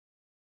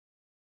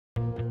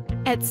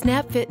At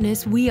Snap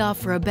Fitness, we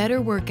offer a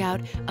better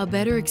workout, a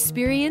better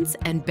experience,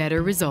 and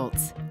better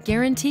results.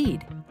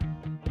 Guaranteed.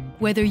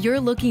 Whether you're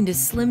looking to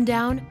slim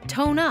down,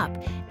 tone up,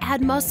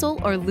 add muscle,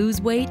 or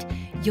lose weight,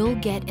 you'll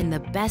get in the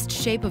best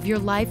shape of your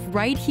life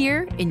right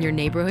here in your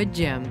neighborhood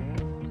gym.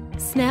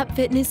 Snap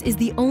Fitness is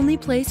the only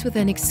place with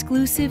an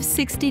exclusive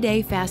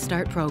 60-day Fast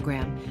Start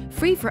program,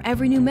 free for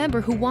every new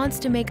member who wants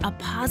to make a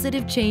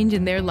positive change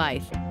in their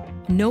life.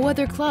 No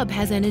other club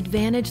has an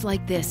advantage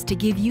like this to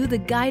give you the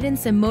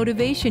guidance and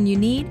motivation you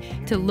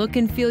need to look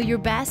and feel your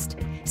best,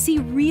 see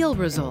real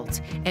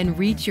results, and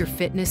reach your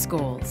fitness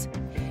goals.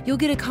 You'll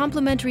get a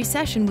complimentary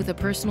session with a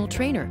personal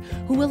trainer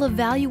who will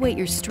evaluate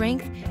your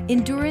strength,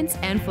 endurance,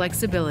 and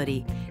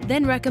flexibility,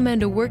 then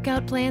recommend a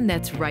workout plan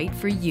that's right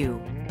for you.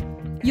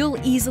 You'll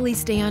easily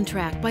stay on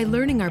track by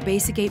learning our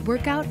Basic 8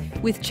 workout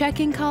with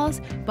check-in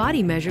calls,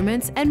 body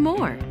measurements, and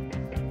more.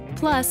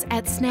 Plus,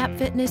 at Snap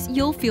Fitness,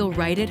 you'll feel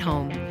right at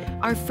home.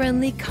 Our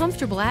friendly,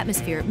 comfortable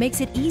atmosphere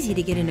makes it easy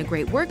to get in a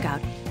great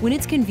workout when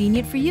it's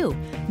convenient for you,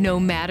 no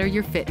matter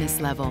your fitness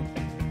level.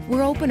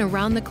 We're open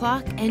around the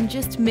clock and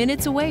just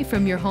minutes away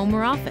from your home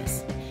or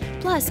office.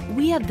 Plus,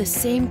 we have the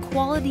same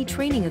quality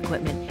training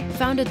equipment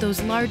found at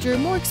those larger,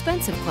 more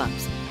expensive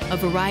clubs, a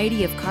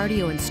variety of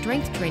cardio and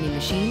strength training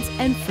machines,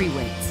 and free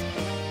weights.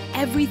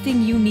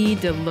 Everything you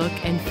need to look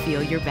and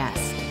feel your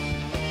best.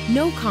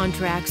 No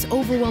contracts,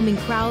 overwhelming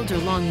crowds, or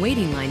long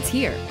waiting lines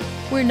here.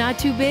 We're not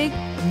too big,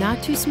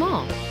 not too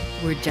small.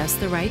 We're just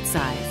the right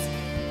size.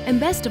 And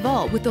best of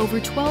all, with over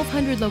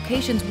 1,200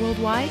 locations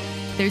worldwide,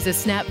 there's a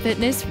Snap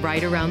Fitness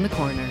right around the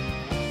corner.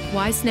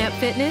 Why Snap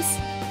Fitness?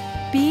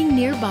 Being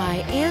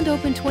nearby and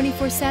open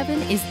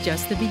 24/7 is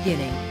just the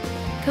beginning.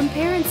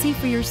 Compare and see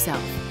for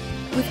yourself.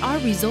 With our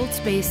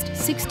results-based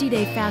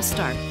 60-day Fast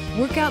Start,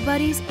 Workout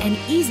Buddies, and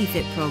Easy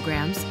Fit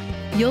programs,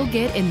 you'll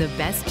get in the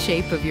best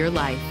shape of your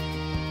life.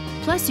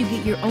 Plus, you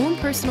get your own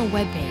personal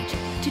webpage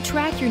to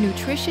track your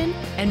nutrition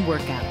and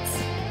workouts.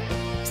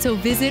 So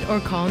visit or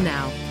call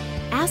now.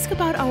 Ask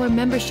about our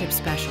membership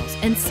specials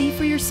and see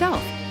for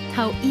yourself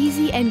how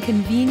easy and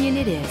convenient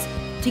it is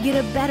to get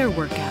a better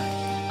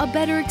workout, a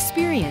better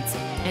experience,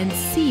 and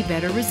see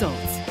better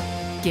results.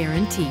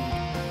 Guaranteed.